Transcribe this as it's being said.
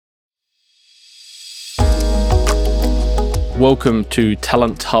welcome to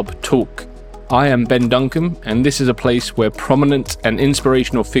Talent Hub Talk. I am Ben Duncan, and this is a place where prominent and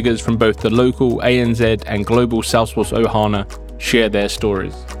inspirational figures from both the local ANZ and global Salesforce Ohana share their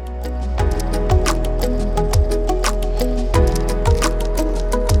stories.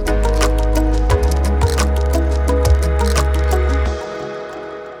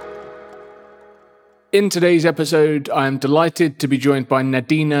 In today's episode, I am delighted to be joined by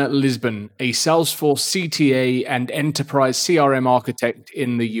Nadina Lisbon, a Salesforce CTA and enterprise CRM architect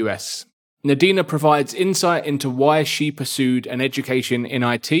in the US. Nadina provides insight into why she pursued an education in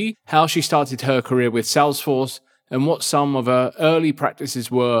IT, how she started her career with Salesforce, and what some of her early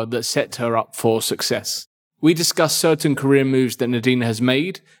practices were that set her up for success. We discuss certain career moves that Nadina has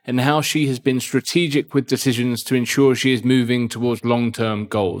made and how she has been strategic with decisions to ensure she is moving towards long-term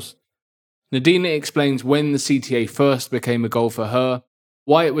goals. Nadina explains when the CTA first became a goal for her,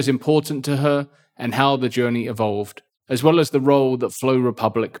 why it was important to her, and how the journey evolved, as well as the role that Flow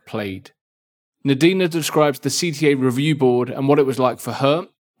Republic played. Nadina describes the CTA review board and what it was like for her,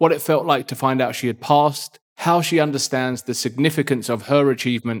 what it felt like to find out she had passed, how she understands the significance of her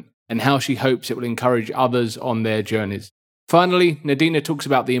achievement, and how she hopes it will encourage others on their journeys. Finally, Nadina talks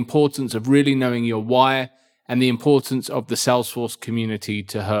about the importance of really knowing your why and the importance of the Salesforce community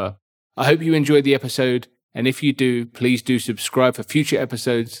to her. I hope you enjoyed the episode, and if you do, please do subscribe for future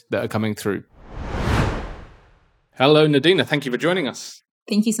episodes that are coming through. Hello, Nadina. Thank you for joining us.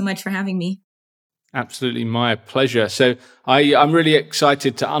 Thank you so much for having me. Absolutely, my pleasure. So I'm really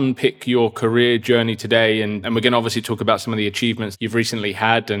excited to unpick your career journey today, and we're going to obviously talk about some of the achievements you've recently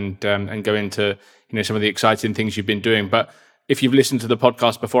had and go into some of the exciting things you've been doing. But if you've listened to the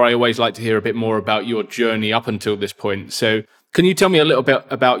podcast before, I always like to hear a bit more about your journey up until this point. So can you tell me a little bit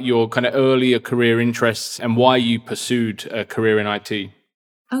about your kind of earlier career interests and why you pursued a career in IT?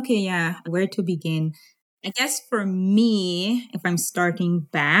 Okay, yeah. Where to begin? I guess for me, if I'm starting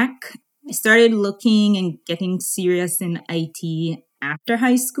back, I started looking and getting serious in IT after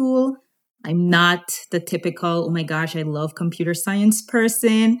high school. I'm not the typical, oh my gosh, I love computer science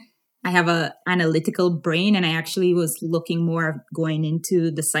person. I have an analytical brain, and I actually was looking more going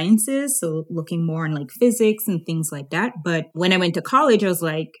into the sciences, so looking more on like physics and things like that. But when I went to college, I was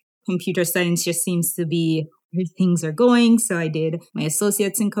like, computer science just seems to be where things are going. So I did my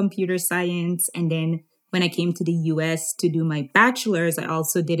associates in computer science. And then when I came to the US to do my bachelor's, I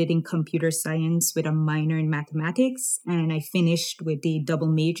also did it in computer science with a minor in mathematics. And I finished with a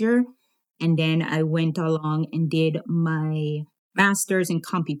double major. And then I went along and did my master's in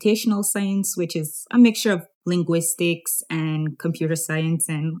computational science, which is a mixture of linguistics and computer science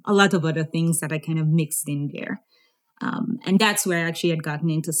and a lot of other things that I kind of mixed in there. And that's where I actually had gotten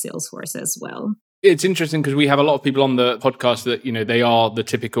into Salesforce as well. It's interesting because we have a lot of people on the podcast that, they are the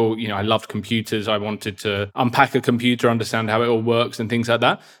typical, I loved computers. I wanted to unpack a computer, understand how it all works and things like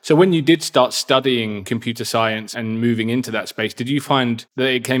that. So when you did start studying computer science and moving into that space, did you find that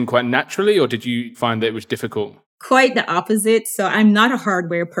it came quite naturally, or did you find that it was difficult? Quite the opposite. So I'm not a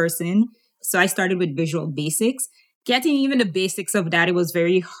hardware person. So I started with Visual Basics. Getting even the basics of that, it was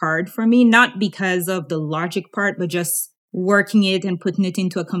very hard for me, not because of the logic part, but just working it and putting it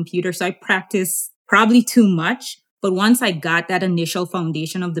into a computer. So I practiced probably too much. But once I got that initial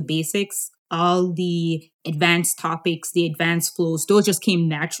foundation of the basics, all the advanced topics, the advanced flows, those just came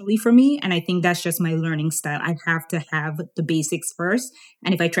naturally for me. And I think that's just my learning style. I have to have the basics first.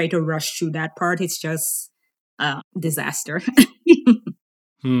 And if I try to rush through that part, it's just disaster.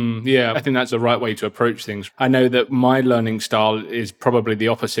 Yeah, I think that's the right way to approach things. I know that my learning style is probably the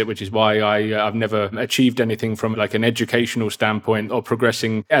opposite, which is why I've never achieved anything from like an educational standpoint or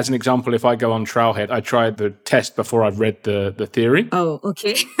progressing. As an example, if I go on Trailhead, I tried the test before I've read the theory. Oh,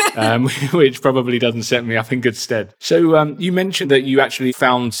 okay. Which probably doesn't set me up in good stead. So you mentioned that you actually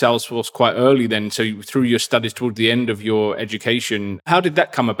found Salesforce quite early then. So through your studies toward the end of your education, how did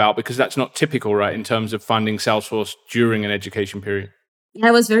that come about? Because that's not typical, right, in terms of finding Salesforce during an education period.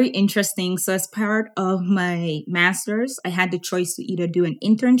 That was very interesting. So as part of my master's, I had the choice to either do an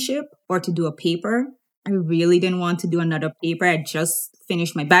internship or to do a paper. I really didn't want to do another paper. I just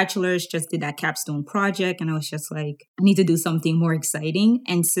finished my bachelor's, just did that capstone project. And I was just like, I need to do something more exciting.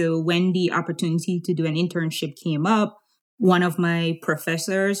 And so when the opportunity to do an internship came up, one of my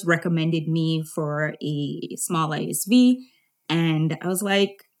professors recommended me for a small ISV. And I was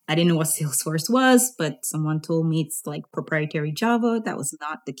like, I didn't know what Salesforce was, but someone told me it's like proprietary Java. That was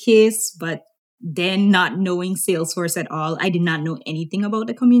not the case. But then not knowing Salesforce at all, I did not know anything about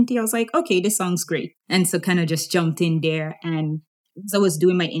the community. I was like, okay, this sounds great. And so kind of just jumped in there. And as I was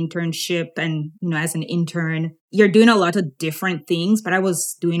doing my internship and, as an intern, you're doing a lot of different things, but I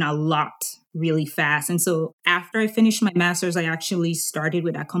was doing a lot really fast. And so after I finished my master's, I actually started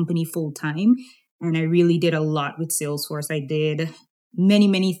with that company full time. And I really did a lot with Salesforce. I did many,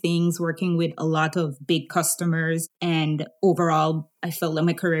 many things working with a lot of big customers. And overall, I felt that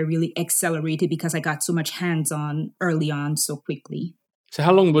my career really accelerated because I got so much hands-on early on so quickly. So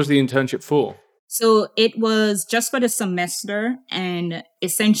how long was the internship for? So it was just for the semester. And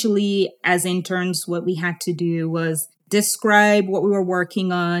essentially, as interns, what we had to do was describe what we were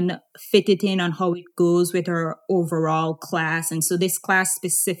working on, fit it in on how it goes with our overall class. And so this class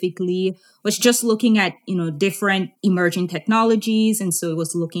specifically was just looking at, different emerging technologies. And so it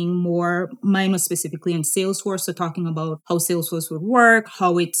was looking more, mine was specifically on Salesforce. So talking about how Salesforce would work,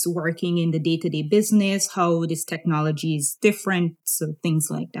 how it's working in the day-to-day business, how this technology is different. So things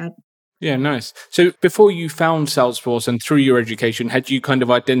like that. Yeah, nice. So before you found Salesforce and through your education, had you kind of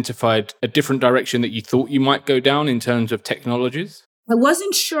identified a different direction that you thought you might go down in terms of technologies? I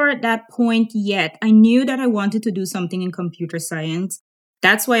wasn't sure at that point yet. I knew that I wanted to do something in computer science.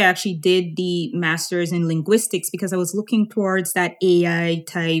 That's why I actually did the master's in linguistics, because I was looking towards that AI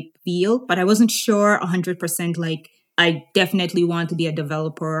type field, but I wasn't sure 100% like I definitely want to be a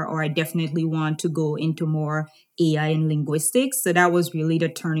developer or I definitely want to go into more AI and linguistics. So that was really the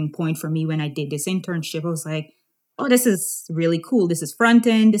turning point for me when I did this internship. I was like, oh, this is really cool. This is front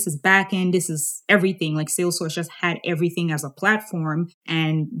end, this is back end, this is everything. Like Salesforce just had everything as a platform.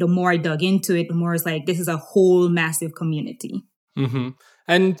 And the more I dug into it, the more it's like, this is a whole massive community. Mm-hmm.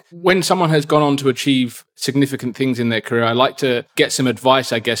 And when someone has gone on to achieve significant things in their career, I like to get some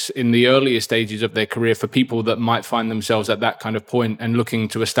advice, I guess, in the earlier stages of their career for people that might find themselves at that kind of point and looking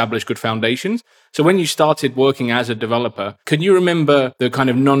to establish good foundations. So when you started working as a developer, can you remember the kind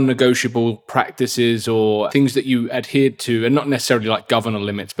of non-negotiable practices or things that you adhered to, and not necessarily like governor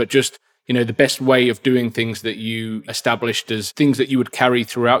limits, but just the best way of doing things that you established as things that you would carry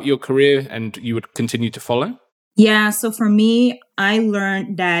throughout your career and you would continue to follow? Yeah, so for me, I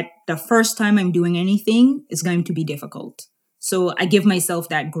learned that the first time I'm doing anything is going to be difficult. So I give myself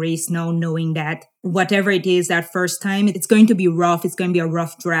that grace now, knowing that whatever it is that first time, it's going to be rough. It's going to be a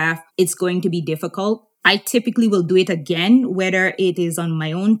rough draft. It's going to be difficult. I typically will do it again, whether it is on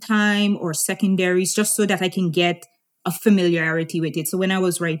my own time or secondaries, just so that I can get a familiarity with it. So when I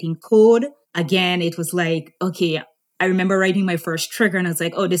was writing code, again, it was like, okay, I remember writing my first trigger and I was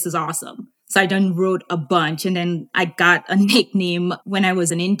like, oh, this is awesome. So I done wrote a bunch, and then I got a nickname when I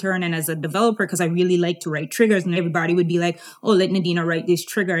was an intern and as a developer because I really like to write triggers, and everybody would be like, oh, let Nadina write this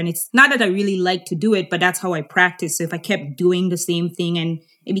trigger. And it's not that I really like to do it, but that's how I practice. So if I kept doing the same thing and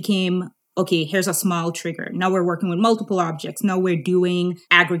it became, okay, here's a small trigger. Now we're working with multiple objects. Now we're doing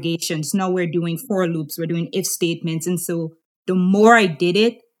aggregations. Now we're doing for loops. We're doing if statements. And so the more I did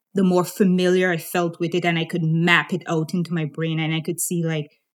it, the more familiar I felt with it, and I could map it out into my brain, and I could see like,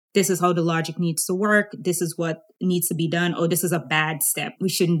 this is how the logic needs to work. This is what needs to be done. Oh, this is a bad step. We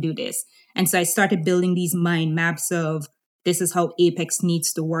shouldn't do this. And so I started building these mind maps of this is how Apex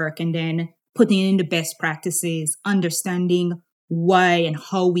needs to work, and then putting in the best practices, understanding why and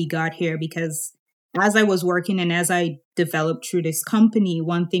how we got here. Because as I was working and as I developed through this company,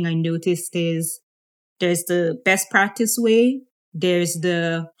 one thing I noticed is there's the best practice way. There's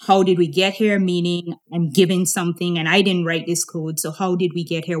the how did we get here, meaning I'm given something and I didn't write this code. So how did we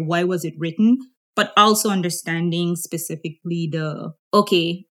get here? Why was it written? But also understanding specifically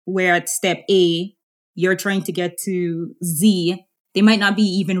okay, we're at step A, you're trying to get to Z. They might not be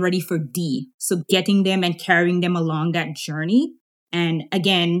even ready for D. So getting them and carrying them along that journey. And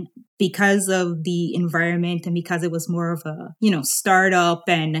again, because of the environment and because it was more of a, startup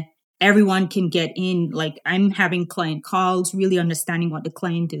and everyone can get in, like I'm having client calls, really understanding what the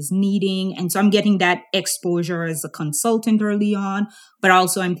client is needing. And so I'm getting that exposure as a consultant early on, but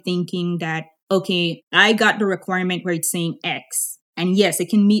also I'm thinking that, okay, I got the requirement where it's saying X. And yes, it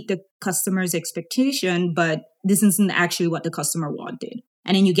can meet the customer's expectation, but this isn't actually what the customer wanted.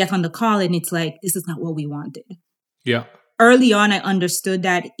 And then you get on the call and it's like, this is not what we wanted. Yeah. Early on, I understood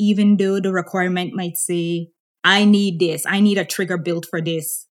that even though the requirement might say, I need this, I need a trigger built for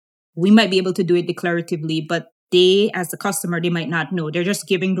this, we might be able to do it declaratively, but they, as the customer, they might not know. They're just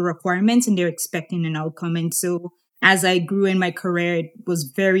giving the requirements and they're expecting an outcome. And so as I grew in my career, it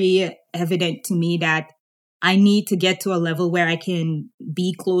was very evident to me that I need to get to a level where I can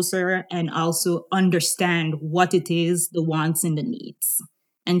be closer and also understand what it is, the wants and the needs.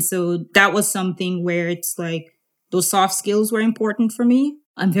 And so that was something where it's like those soft skills were important for me.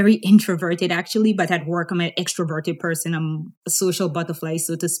 I'm very introverted actually, but at work, I'm an extroverted person. I'm a social butterfly,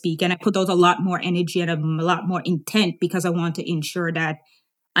 so to speak. And I put out a lot more energy and I'm a lot more intent because I want to ensure that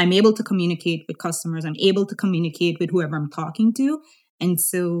I'm able to communicate with customers. I'm able to communicate with whoever I'm talking to. And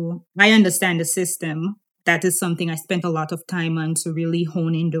so I understand the system. That is something I spent a lot of time on to really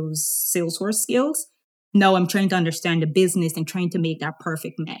hone in those Salesforce skills. Now I'm trying to understand the business and trying to make that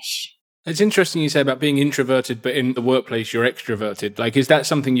perfect mesh. It's interesting you say about being introverted, but in the workplace you're extroverted. Like, is that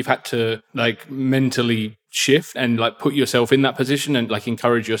something you've had to like mentally shift and like put yourself in that position and like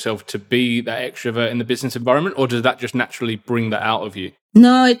encourage yourself to be that extrovert in the business environment? Or does that just naturally bring that out of you?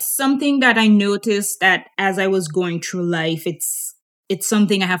 No, it's something that I noticed that as I was going through life, it's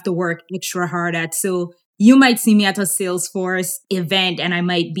something I have to work extra hard at. So you might see me at a Salesforce event and I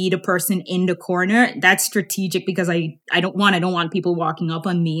might be the person in the corner. That's strategic because I don't want people walking up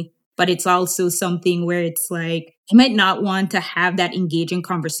on me. But it's also something where it's like, I might not want to have that engaging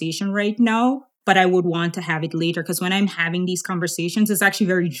conversation right now, but I would want to have it later. Because when I'm having these conversations, it's actually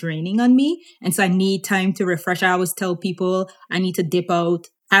very draining on me. And so I need time to refresh. I always tell people I need to dip out,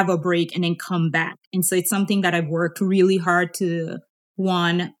 have a break, and then come back. And so it's something that I've worked really hard to,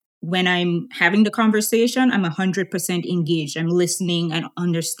 one, when I'm having the conversation, I'm 100% engaged. I'm listening and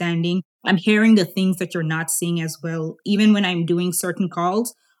understanding. I'm hearing the things that you're not seeing as well. Even when I'm doing certain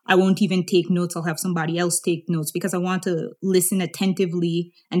calls, I won't even take notes. I'll have somebody else take notes because I want to listen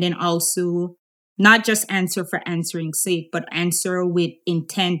attentively and then also not just answer for answering's sake, but answer with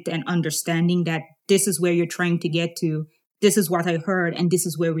intent and understanding that this is where you're trying to get to. This is what I heard and this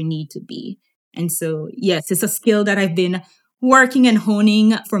is where we need to be. And so, yes, it's a skill that I've been working and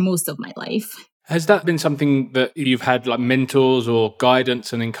honing for most of my life. Has that been something that you've had like mentors or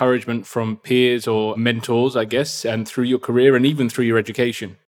guidance and encouragement from peers or mentors, I guess, and through your career and even through your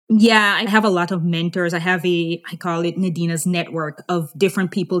education? Yeah, I have a lot of mentors. I call it Nadina's network of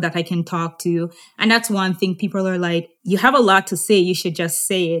different people that I can talk to. And that's one thing people are like, you have a lot to say. You should just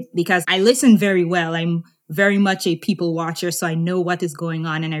say it, because I listen very well. I'm very much a people watcher. So I know what is going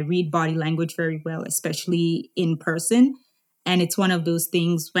on and I read body language very well, especially in person. And it's one of those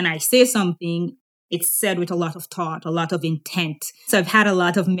things when I say something, it's said with a lot of thought, a lot of intent. So I've had a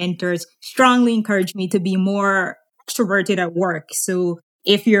lot of mentors strongly encourage me to be more extroverted at work. So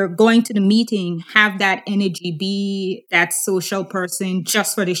if you're going to the meeting, have that energy, be that social person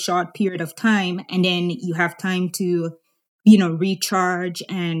just for the short period of time. And then you have time to, recharge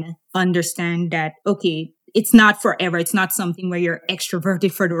and understand that, okay, it's not forever. It's not something where you're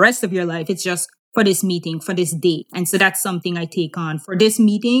extroverted for the rest of your life. It's just for this meeting, for this date. And so that's something I take on. For this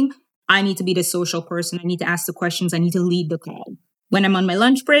meeting, I need to be the social person. I need to ask the questions. I need to lead the call. When I'm on my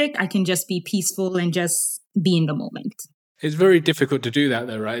lunch break, I can just be peaceful and just be in the moment. It's very difficult to do that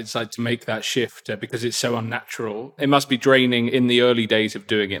though, right? It's like to make that shift because it's so unnatural. It must be draining in the early days of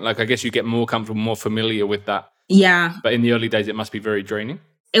doing it. Like, I guess you get more comfortable, more familiar with that. Yeah. But in the early days, it must be very draining.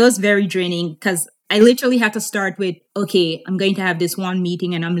 It was very draining because I literally had to start with, okay, I'm going to have this one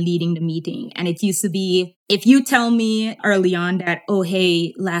meeting and I'm leading the meeting. And it used to be, if you tell me early on that, oh,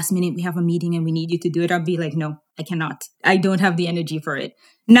 hey, last minute we have a meeting and we need you to do it, I'll be like, no, I cannot. I don't have the energy for it.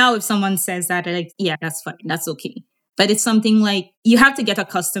 Now, if someone says that, I'm like, yeah, that's fine. That's okay. But it's something like you have to get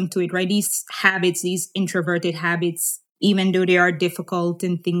accustomed to it, right? These habits, these introverted habits, even though they are difficult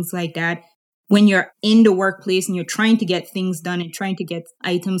and things like that, when you're in the workplace and you're trying to get things done and trying to get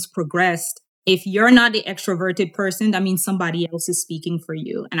items progressed, if you're not the extroverted person, that means somebody else is speaking for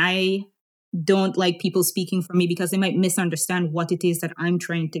you. And I don't like people speaking for me because they might misunderstand what it is that I'm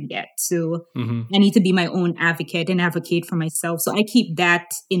trying to get. So I need to be my own advocate and advocate for myself. So I keep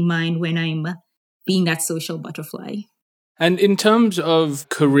that in mind when I'm being that social butterfly. And in terms of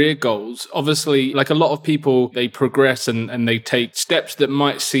career goals, obviously, like a lot of people, they progress and they take steps that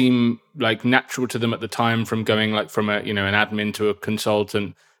might seem like natural to them at the time, from going like from an admin to a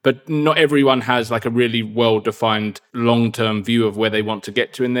consultant. But not everyone has like a really well-defined long-term view of where they want to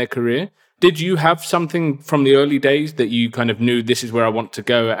get to in their career. Did you have something from the early days that you kind of knew this is where I want to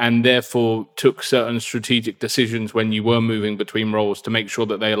go and therefore took certain strategic decisions when you were moving between roles to make sure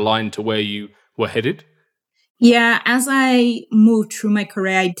that they aligned to where you were headed? Yeah, as I moved through my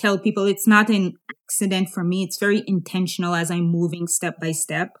career, I tell people it's not an accident for me. It's very intentional as I'm moving step by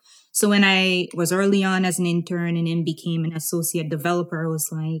step. So when I was early on as an intern and then became an associate developer, I was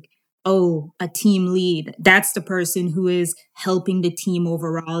like, oh, a team lead. That's the person who is helping the team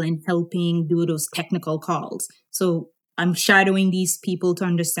overall and helping do those technical calls. So I'm shadowing these people to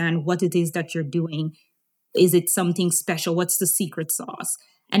understand what it is that you're doing. Is it something special? What's the secret sauce?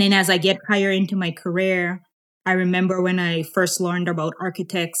 And then as I get higher into my career, I remember when I first learned about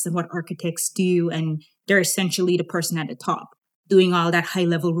architects and what architects do, and they're essentially the person at the top doing all that high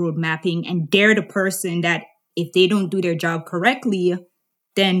level road mapping. And they're the person that if they don't do their job correctly,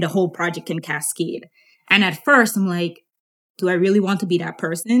 then the whole project can cascade. And at first I'm like, do I really want to be that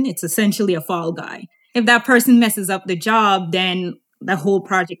person? It's essentially a fall guy. If that person messes up the job, then the whole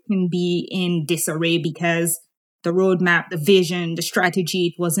project can be in disarray because the roadmap, the vision, the strategy,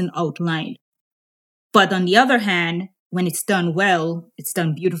 it wasn't outlined. But on the other hand, when it's done well, it's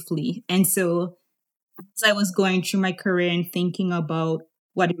done beautifully. And so as I was going through my career and thinking about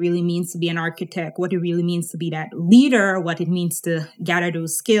what it really means to be an architect, what it really means to be that leader, what it means to gather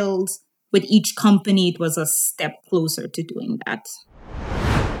those skills, with each company, it was a step closer to doing that.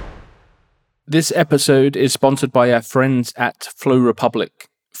 This episode is sponsored by our friends at Flow Republic.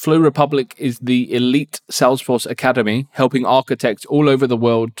 Flow Republic is the elite Salesforce Academy, helping architects all over the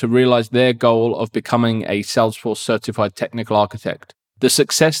world to realize their goal of becoming a Salesforce certified technical architect. The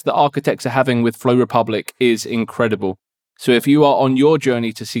success that architects are having with Flow Republic is incredible. So if you are on your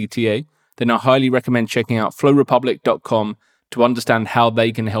journey to CTA, then I highly recommend checking out flowrepublic.com to understand how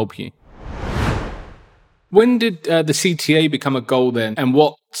they can help you. When did the CTA become a goal then? And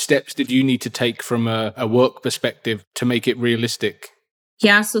what steps did you need to take from a work perspective to make it realistic?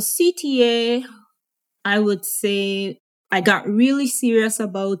 Yeah, so CTA, I would say I got really serious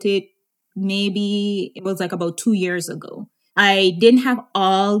about it. Maybe it was like about 2 years ago. I didn't have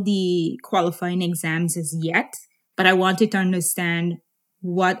all the qualifying exams as yet, but I wanted to understand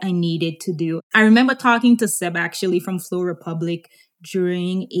what I needed to do. I remember talking to Seb actually from Flow Republic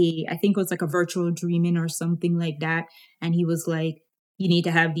during I think it was like a virtual dreaming or something like that. And he was like, you need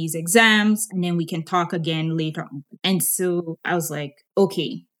to have these exams and then we can talk again later on. And so I was like,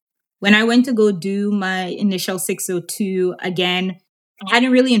 okay. When I went to go do my initial 602, again, I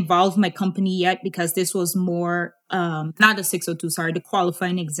hadn't really involved my company yet because this was more, not the 602, sorry, the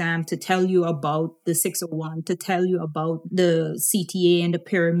qualifying exam to tell you about the 601, to tell you about the CTA and the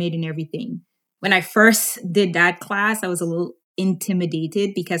pyramid and everything. When I first did that class, I was a little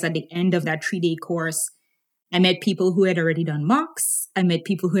intimidated because at the end of that 3-day course, I met people who had already done mocks. I met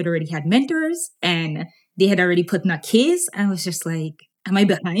people who had already had mentors and they had already put in a case. I was just like, am I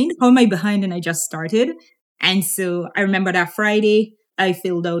behind? How am I behind? And I just started. And so I remember that Friday, I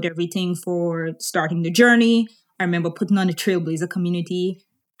filled out everything for starting the journey. I remember putting on the Trailblazer community.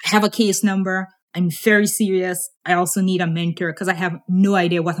 I have a case number. I'm very serious. I also need a mentor because I have no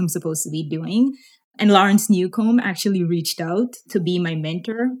idea what I'm supposed to be doing. And Lawrence Newcomb actually reached out to be my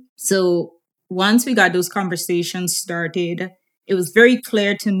mentor. So once we got those conversations started, it was very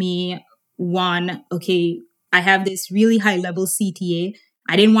clear to me, one, okay, I have this really high level CTA.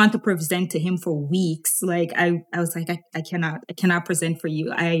 I didn't want to present to him for weeks. Like I was like, I cannot present for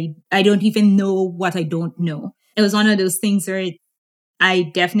you. I don't even know what I don't know. It was one of those things where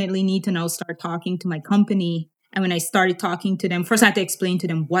I definitely need to now start talking to my company. And when I started talking to them, first I had to explain to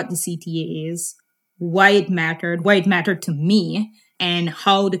them what the CTA is, why it mattered to me, and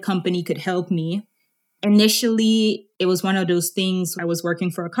how the company could help me. Initially, it was one of those things. I was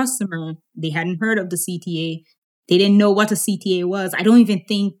working for a customer. They hadn't heard of the CTA. They didn't know what a CTA was. I don't even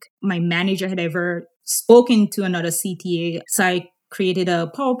think my manager had ever spoken to another CTA. So I created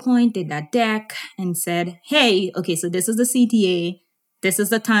a PowerPoint, did that deck, and said, hey, okay, so this is the CTA. This is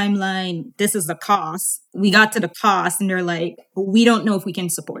the timeline. This is the cost. We got to the cost and they're like, we don't know if we can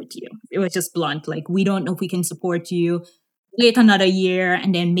support you. It was just blunt. Like, we don't know if we can support you. Wait another year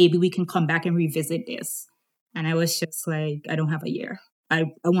and then maybe we can come back and revisit this. And I was just like, I don't have a year. I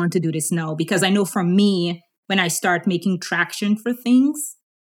want to do this now because I know for me, when I start making traction for things,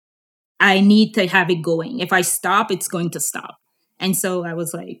 I need to have it going. If I stop, it's going to stop. And so I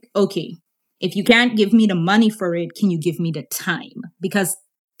was like, okay, if you can't give me the money for it, can you give me the time? Because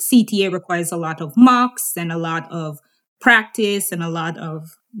CTA requires a lot of mocks and a lot of practice and a lot of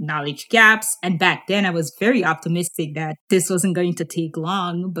knowledge gaps. And back then I was very optimistic that this wasn't going to take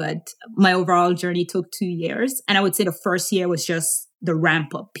long, but my overall journey took 2 years. And I would say the first year was just the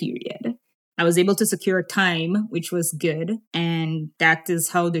ramp up period. I was able to secure time, which was good. And that is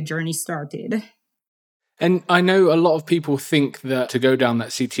how the journey started. And I know a lot of people think that to go down that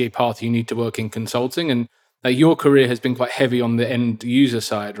CTA path, you need to work in consulting, and that your career has been quite heavy on the end user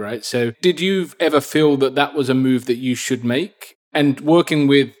side, right? So did you ever feel that that was a move that you should make? And working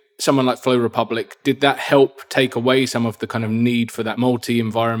with someone like Flow Republic, did that help take away some of the kind of need for that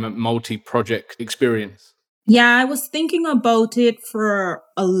multi-environment, multi-project experience? Yeah, I was thinking about it for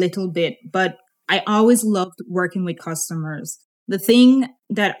a little bit, but I always loved working with customers. The thing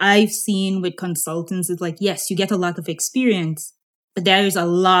that I've seen with consultants is like, yes, you get a lot of experience, but there is a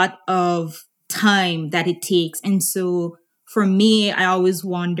lot of time that it takes. And so for me, I always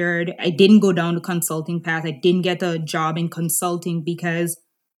wondered, I didn't go down the consulting path. I didn't get a job in consulting because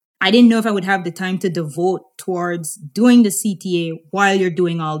I didn't know if I would have the time to devote towards doing the CTA while you're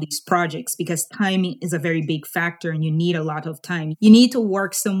doing all these projects, because timing is a very big factor and you need a lot of time. You need to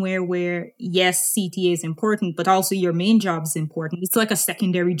work somewhere where, yes, CTA is important, but also your main job is important. It's like a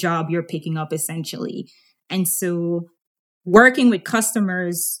secondary job you're picking up essentially. And so working with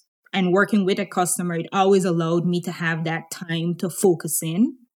customers and working with a customer, it always allowed me to have that time to focus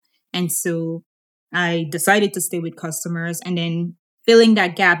in. And so I decided to stay with customers, and then filling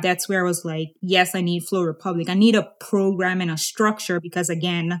that gap, that's where I was like, yes, I need Flow Republic. I need a program and a structure, because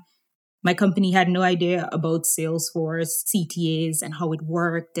again, my company had no idea about Salesforce, CTAs, and how it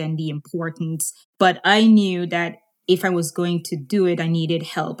worked and the importance. But I knew that if I was going to do it, I needed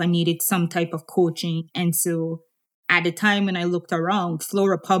help. I needed some type of coaching. And so at the time when I looked around, Flow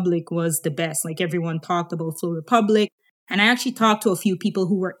Republic was the best. Like, everyone talked about Flow Republic. And I actually talked to a few people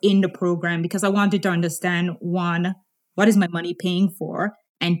who were in the program because I wanted to understand, one, what is my money paying for?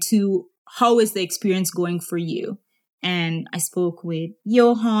 And two, how is the experience going for you? And I spoke with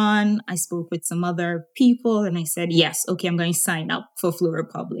Johan, I spoke with some other people, and I said, yes, okay, I'm going to sign up for Flow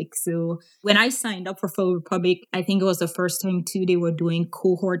Republic. So when I signed up for Flow Republic, I think it was the first time too, they were doing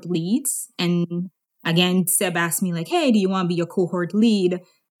cohort leads. And again, Seb asked me like, hey, do you want to be a cohort lead?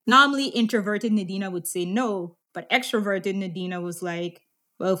 Normally introverted Nadina would say no, but extroverted Nadina was like,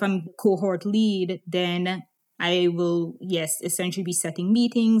 well, if I'm cohort lead, then I will, yes, essentially be setting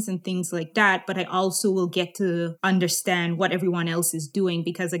meetings and things like that. But I also will get to understand what everyone else is doing,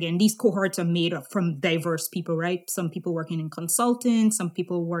 because again, these cohorts are made up from diverse people, right? Some people working in consulting, some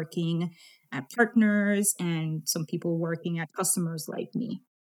people working at partners, and some people working at customers like me.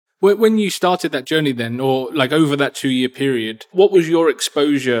 When you started that journey then, or like over that 2-year period, what was your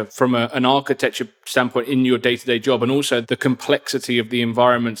exposure from an architecture standpoint in your day-to-day job, and also the complexity of the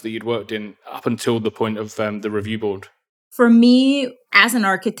environments that you'd worked in up until the point of the review board? For me, as an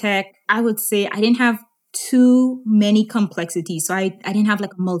architect, I would say I didn't have too many complexities. So I didn't have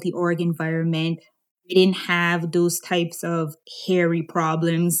like a multi-org environment. I didn't have those types of hairy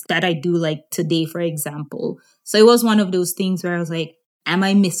problems that I do like today, for example. So it was one of those things where I was like, am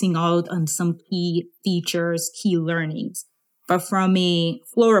I missing out on some key features, key learnings? But from a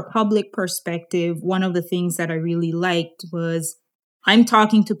Flow Republic perspective, one of the things that I really liked was I'm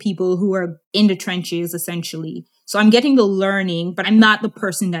talking to people who are in the trenches, essentially. So I'm getting the learning, but I'm not the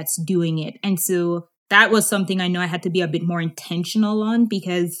person that's doing it. And so that was something I know I had to be a bit more intentional on,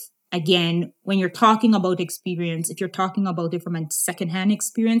 because again, when you're talking about experience, if you're talking about it from a secondhand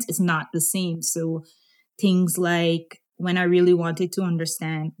experience, it's not the same. So things like when I really wanted to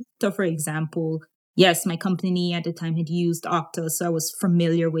understand, so for example, yes, my company at the time had used Okta, so I was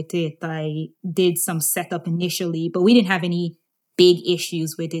familiar with it. I did some setup initially, but we didn't have any big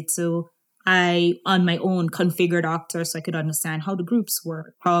issues with it. So I, on my own, configured Okta so I could understand how the groups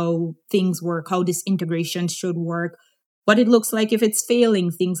work, how things work, how this integration should work, what it looks like if it's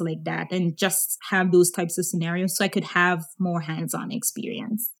failing, things like that, and just have those types of scenarios so I could have more hands-on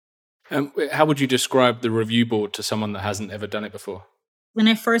experience. How would you describe the review board to someone that hasn't ever done it before? When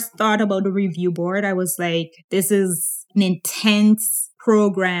I first thought about the review board, I was like, this is an intense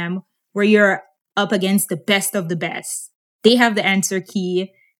program where you're up against the best of the best. They have the answer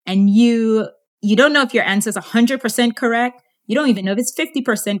key, and you don't know if your answer is 100% correct. You don't even know if it's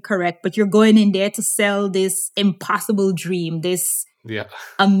 50% correct, but you're going in there to sell this impossible dream, this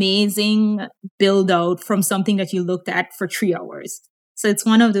amazing build out from something that you looked at for 3 hours. So it's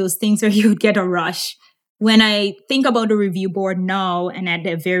one of those things where you would get a rush. When I think about the review board now, and at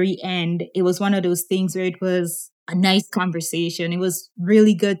the very end, it was one of those things where it was a nice conversation. It was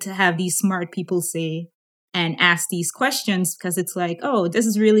really good to have these smart people say and ask these questions, because it's like, oh, this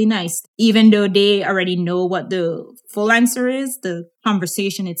is really nice. Even though they already know what the full answer is, the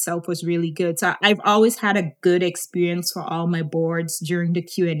conversation itself was really good. So I've always had a good experience for all my boards during the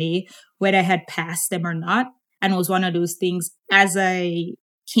Q&A, whether I had passed them or not. And it was one of those things, as I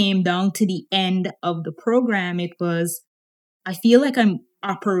came down to the end of the program, it was, I feel like I'm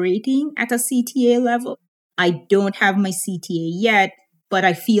operating at a CTA level. I don't have my CTA yet, but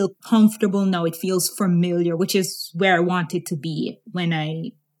I feel comfortable now. It feels familiar, which is where I wanted to be when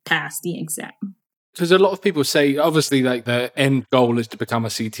I passed the exam. Because a lot of people say, obviously, like the end goal is to become a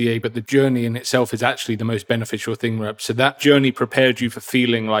CTA, but the journey in itself is actually the most beneficial thing. So that journey prepared you for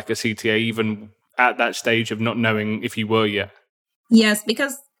feeling like a CTA, even at that stage of not knowing if you were yet. Yes,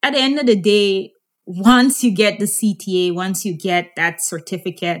 because at the end of the day, once you get the CTA, once you get that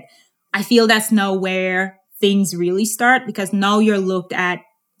certificate, I feel that's now where things really start, because now you're looked at,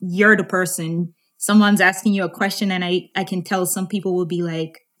 you're the person. Someone's asking you a question, and I can tell some people will be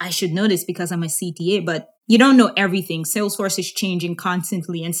like, I should know this because I'm a CTA, but you don't know everything. Salesforce is changing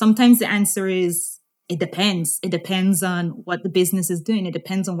constantly. And sometimes the answer is, it depends. It depends on what the business is doing. It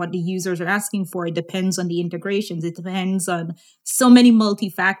depends on what the users are asking for. It depends on the integrations. It depends on so many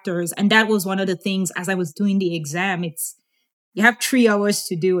multi-factors. And that was one of the things as I was doing the exam. You have 3 hours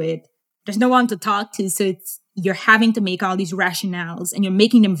to do it. There's no one to talk to. So you're having to make all these rationales and you're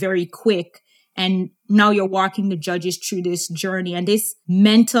making them very quick. And now you're walking the judges through this journey and this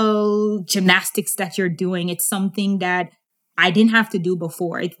mental gymnastics that you're doing. It's something that I didn't have to do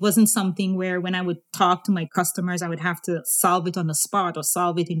before. It wasn't something where when I would talk to my customers, I would have to solve it on the spot or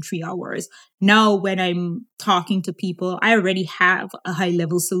solve it in 3 hours. Now, when I'm talking to people, I already have a high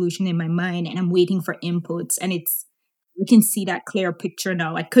level solution in my mind and I'm waiting for inputs. And we can see that clear picture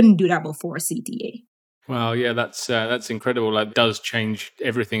now. I couldn't do that before CTA. Wow, yeah, that's incredible. That does change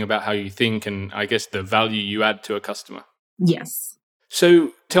everything about how you think and I guess the value you add to a customer. Yes.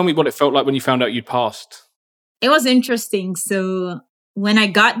 So tell me what it felt like when you found out you'd passed. It was interesting. So when I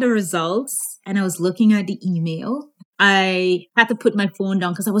got the results and I was looking at the email, I had to put my phone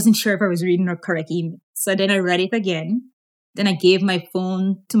down because I wasn't sure if I was reading the correct email. So then I read it again. Then I gave my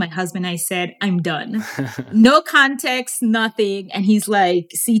phone to my husband. I said, I'm done. No context, nothing. And he's like,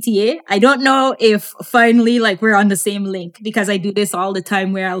 CTA, I don't know if finally like we're on the same link because I do this all the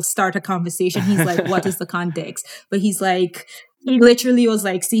time where I'll start a conversation. He's like, what is the context? But he literally was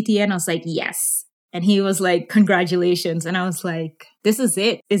like, CTA. And I was like, yes. And he was like, congratulations. And I was like, this is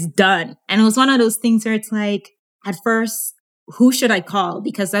it. It's done. And it was one of those things where it's like, at first, who should I call?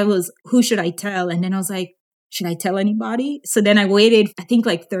 Because who should I tell? And then I was like, should I tell anybody? So then I waited, I think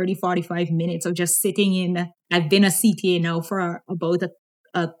like 30, 45 minutes of just sitting I've been a CTA now for about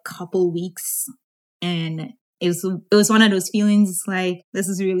a couple weeks. And it was one of those feelings, it's like, this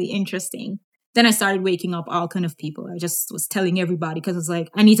is really interesting. Then I started waking up all kind of people. I just was telling everybody because I was like,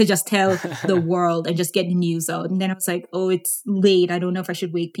 I need to just tell the world and just get the news out. And then I was like, oh, it's late. I don't know if I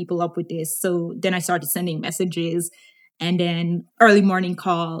should wake people up with this. So then I started sending messages and then early morning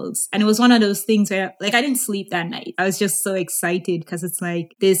calls. And it was one of those things where like I didn't sleep that night. I was just so excited because it's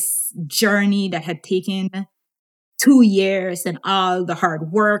like this journey that had taken 2 years and all the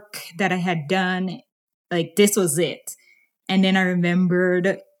hard work that I had done. Like this was it. And then I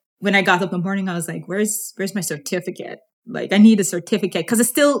remembered when I got up in the morning, I was like, where's my certificate? Like, I need a certificate because it's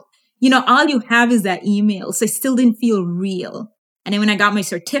still, all you have is that email. So it still didn't feel real. And then when I got my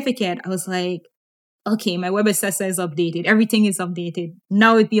certificate, I was like, okay, my WebAssessor is updated. Everything is updated.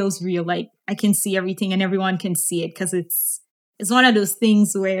 Now it feels real. Like I can see everything and everyone can see it because it's one of those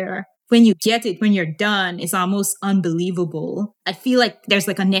things where when you get it, when you're done, it's almost unbelievable. I feel like there's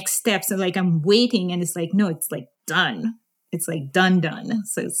like a next step. So like I'm waiting and it's like, no, it's like done. It's like done.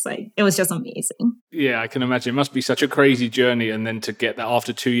 So it's like, it was just amazing. Yeah, I can imagine. It must be such a crazy journey. And then to get that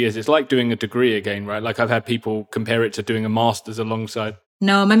after 2 years, it's like doing a degree again, right? Like I've had people compare it to doing a master's alongside.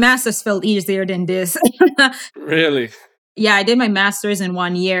 No, my master's felt easier than this. Really? Yeah, I did my master's in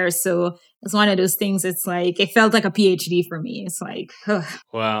 1 year. So it's one of those things. It's like, it felt like a PhD for me. It's like, ugh.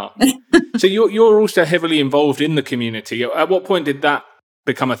 Wow. So you're also heavily involved in the community. At what point did that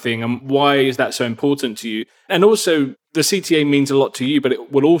become a thing and why is that so important to you? And also the CTA means a lot to you, but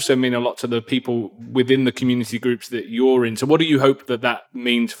it will also mean a lot to the people within the community groups that you're in. So what do you hope that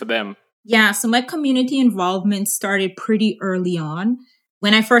means for them? Yeah, so my community involvement started pretty early on.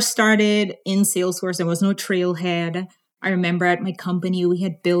 When I first started in Salesforce, there was no Trailhead. I remember at my company, we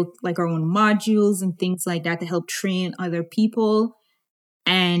had built like our own modules and things like that to help train other people.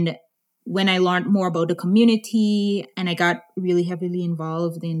 And when I learned more about the community and I got really heavily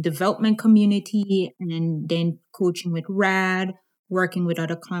involved in development community and then coaching with RAD, working with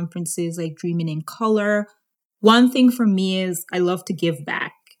other conferences like Dreaming in Color, one thing for me is I love to give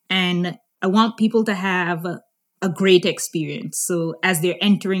back and I want people to have a great experience. So as they're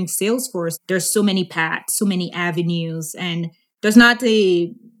entering Salesforce, there's so many paths, so many avenues, and there's not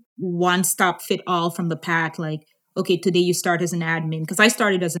a one-stop fit all from the path like, okay, today you start as an admin, because I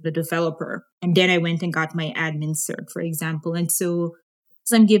started as a developer and then I went and got my admin cert, for example. And so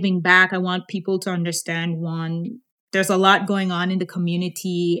as I'm giving back, I want people to understand one, there's a lot going on in the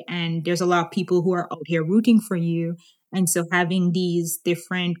community and there's a lot of people who are out here rooting for you. And so having these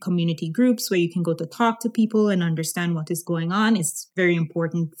different community groups where you can go to talk to people and understand what is going on is very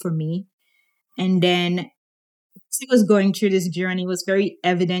important for me. And then as I was going through this journey, it was very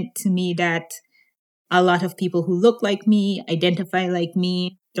evident to me that a lot of people who look like me, identify like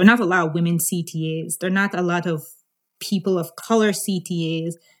me, there are not a lot of women CTAs. There are not a lot of people of color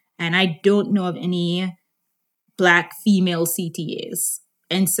CTAs. And I don't know of any Black female CTAs.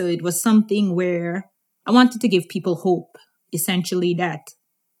 And so it was something where I wanted to give people hope, essentially, that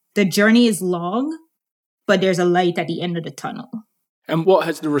the journey is long, but there's a light at the end of the tunnel. And what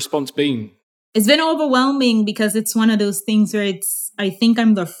has the response been? It's been overwhelming because it's one of those things where I think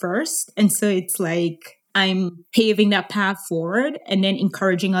I'm the first. And so it's like I'm paving that path forward and then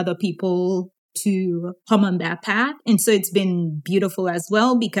encouraging other people to come on that path. And so it's been beautiful as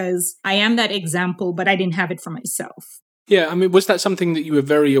well because I am that example, but I didn't have it for myself. Yeah, I mean, was that something that you were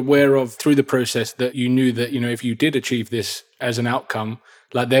very aware of through the process, that you knew that, if you did achieve this as an outcome,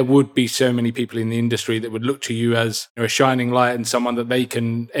 like there would be so many people in the industry that would look to you as a shining light and someone that they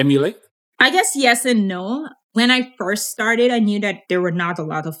can emulate? I guess yes and no. When I first started, I knew that there were not a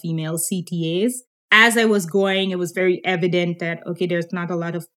lot of female CTAs. As I was going, it was very evident that, okay, there's not a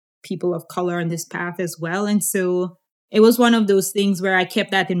lot of people of color on this path as well. And so it was one of those things where I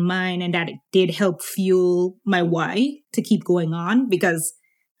kept that in mind, and that it did help fuel my why to keep going on. Because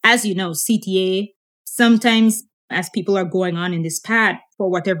as you know, CTA, sometimes as people are going on in this path, for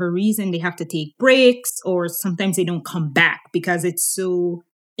whatever reason, they have to take breaks, or sometimes they don't come back because it's so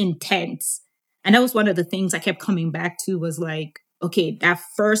intense. And that was one of the things I kept coming back to, was like, okay, that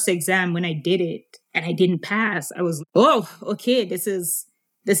first exam when I did it and I didn't pass, I was, oh, okay, this is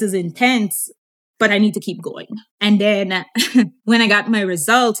intense, but I need to keep going. And then when I got my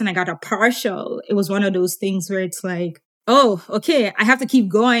results and I got a partial, it was one of those things where it's like, oh, okay, I have to keep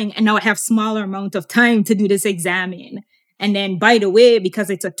going. And now I have smaller amount of time to do this exam in. And then, by the way, because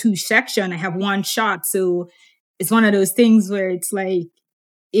it's a 2-section, I have 1 shot. So it's one of those things where it's like,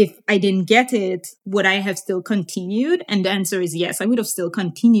 if I didn't get it, would I have still continued? And the answer is yes, I would have still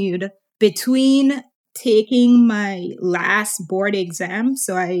continued. Between taking my last board exam,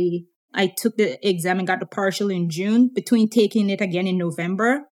 so I took the exam and got the partial in June, between taking it again in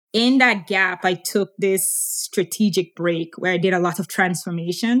November, in that gap, I took this strategic break where I did a lot of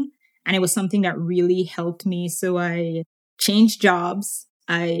transformation. And it was something that really helped me. So I changed jobs,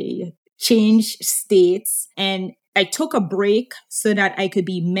 I changed states, and I took a break so that I could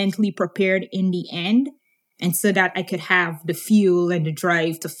be mentally prepared in the end, and so that I could have the fuel and the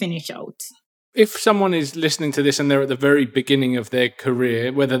drive to finish out. If someone is listening to this and they're at the very beginning of their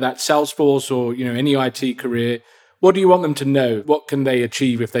career, whether that's Salesforce or any IT career, what do you want them to know? What can they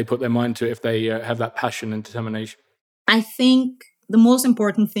achieve if they put their mind to it, if they have that passion and determination? I think the most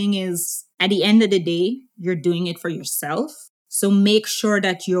important thing is, at the end of the day, you're doing it for yourself. So make sure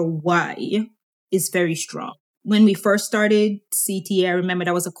that your why is very strong. When we first started CTA, I remember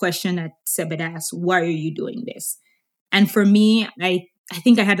that was a question that Sebed asked, why are you doing this? And for me, I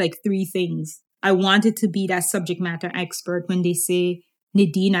think I had like 3 things. I wanted to be that subject matter expert. When they say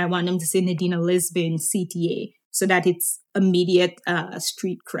Nadina, I want them to say Nadina Lisbon CTA, so that it's immediate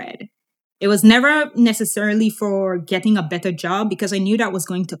street cred. It was never necessarily for getting a better job, because I knew that was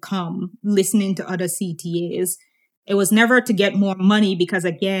going to come listening to other CTAs. It was never to get more money, because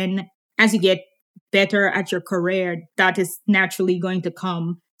again, as you get better at your career, that is naturally going to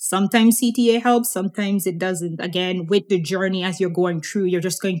come. Sometimes CTA helps, sometimes it doesn't. Again, with the journey as you're going through, you're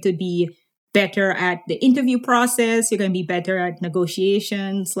just going to be better at the interview process. You're going to be better at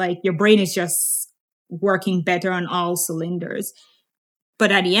negotiations. Like, your brain is just working better on all cylinders.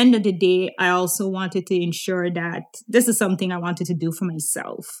 But at the end of the day, I also wanted to ensure that this is something I wanted to do for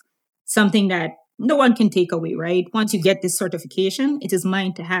myself. Something that no one can take away, right? Once you get this certification, it is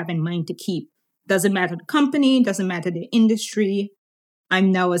mine to have and mine to keep. Doesn't matter the company, doesn't matter the industry.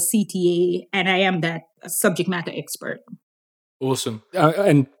 I'm now a CTA, and I am that subject matter expert. Awesome.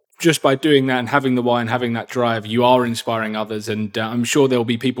 And just by doing that and having the why and having that drive, you are inspiring others. And I'm sure there will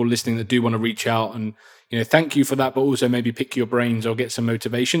be people listening that do want to reach out and, thank you for that, but also maybe pick your brains or get some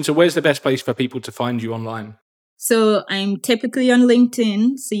motivation. So where's the best place for people to find you online? So I'm typically on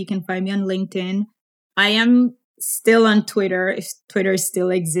LinkedIn. So you can find me on LinkedIn. I am still on Twitter, if Twitter is still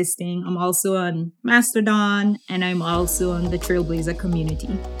existing. I'm also on Mastodon, and I'm also on the Trailblazer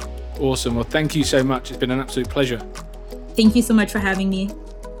community. Awesome. Well, thank you so much. It's been an absolute pleasure. Thank you so much for having me.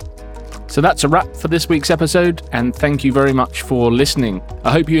 So that's a wrap for this week's episode, and thank you very much for listening.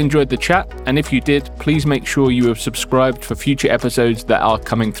 I hope you enjoyed the chat, and if you did, please make sure you have subscribed for future episodes that are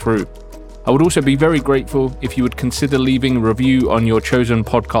coming through. I would also be very grateful if you would consider leaving a review on your chosen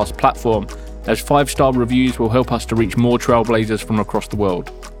podcast platform, as 5-star reviews will help us to reach more Trailblazers from across the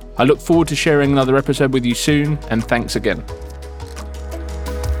world. I look forward to sharing another episode with you soon, and thanks again.